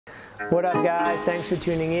What up guys, thanks for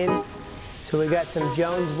tuning in. So we got some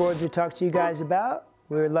Jones boards to talk to you guys about.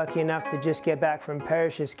 We were lucky enough to just get back from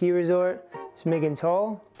Parrish Ski Resort, Smiggin's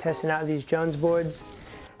Hole, testing out these Jones boards.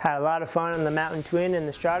 Had a lot of fun on the Mountain Twin and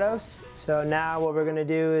the Stratos. So now what we're gonna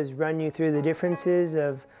do is run you through the differences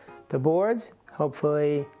of the boards.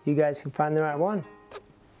 Hopefully you guys can find the right one.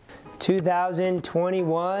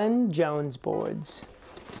 2021 Jones boards.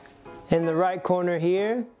 In the right corner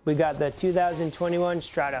here, we got the 2021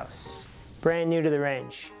 Stratos, brand new to the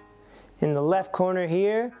range. In the left corner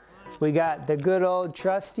here, we got the good old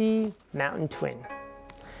trusty Mountain Twin.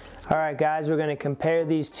 All right guys, we're gonna compare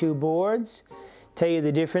these two boards, tell you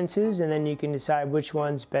the differences, and then you can decide which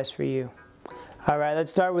one's best for you. All right,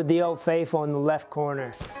 let's start with the old faithful in the left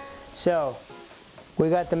corner. So, we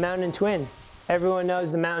got the Mountain Twin. Everyone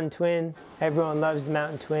knows the Mountain Twin. Everyone loves the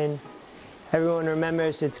Mountain Twin. Everyone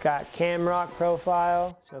remembers it's got cam rock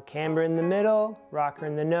profile, so camber in the middle, rocker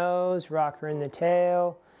in the nose, rocker in the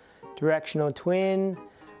tail, directional twin,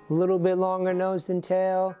 a little bit longer nose than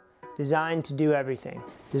tail, designed to do everything.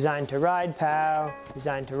 Designed to ride POW,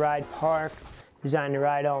 designed to ride park, designed to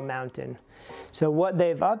ride all mountain. So what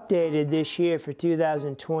they've updated this year for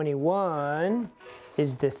 2021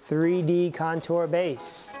 is the 3D contour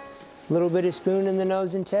base. A little bit of spoon in the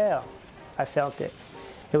nose and tail. I felt it.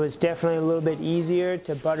 It was definitely a little bit easier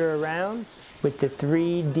to butter around with the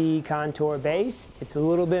 3D contour base. It's a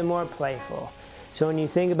little bit more playful. So when you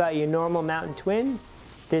think about your normal Mountain Twin,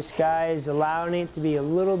 this guy is allowing it to be a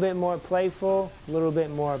little bit more playful, a little bit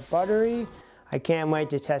more buttery. I can't wait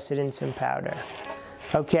to test it in some powder.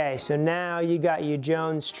 Okay, so now you got your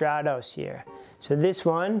Jones Stratos here. So this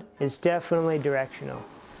one is definitely directional.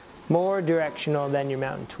 More directional than your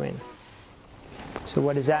Mountain Twin. So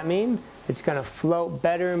what does that mean? It's gonna float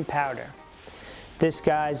better in powder. This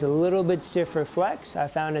guy's a little bit stiffer flex. I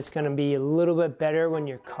found it's gonna be a little bit better when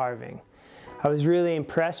you're carving. I was really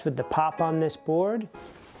impressed with the pop on this board.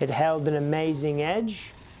 It held an amazing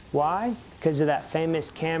edge. Why? Because of that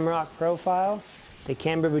famous cam rock profile. The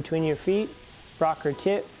camber between your feet, rocker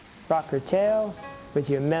tip, rocker tail, with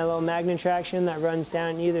your mellow magnet traction that runs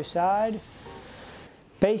down either side.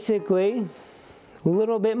 Basically, a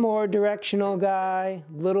little bit more directional guy,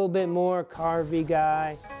 a little bit more carvy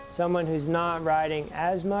guy, someone who's not riding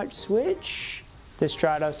as much switch, the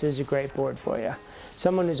Stratos is a great board for you.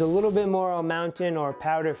 Someone who's a little bit more on mountain or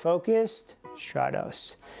powder focused,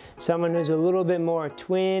 Stratos. Someone who's a little bit more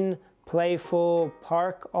twin, playful,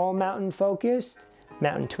 park, all mountain focused,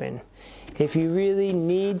 Mountain Twin. If you really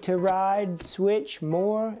need to ride switch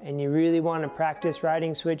more and you really want to practice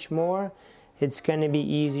riding switch more, it's going to be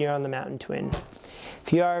easier on the Mountain Twin.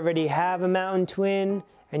 If you already have a Mountain Twin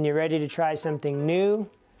and you're ready to try something new,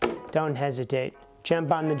 don't hesitate.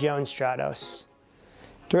 Jump on the Jones Stratos.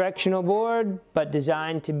 Directional board, but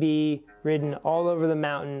designed to be ridden all over the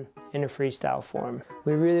mountain in a freestyle form.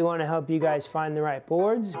 We really want to help you guys find the right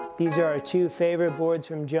boards. These are our two favorite boards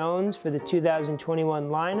from Jones for the 2021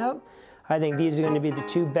 lineup. I think these are going to be the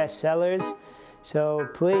two best sellers. So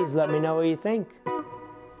please let me know what you think.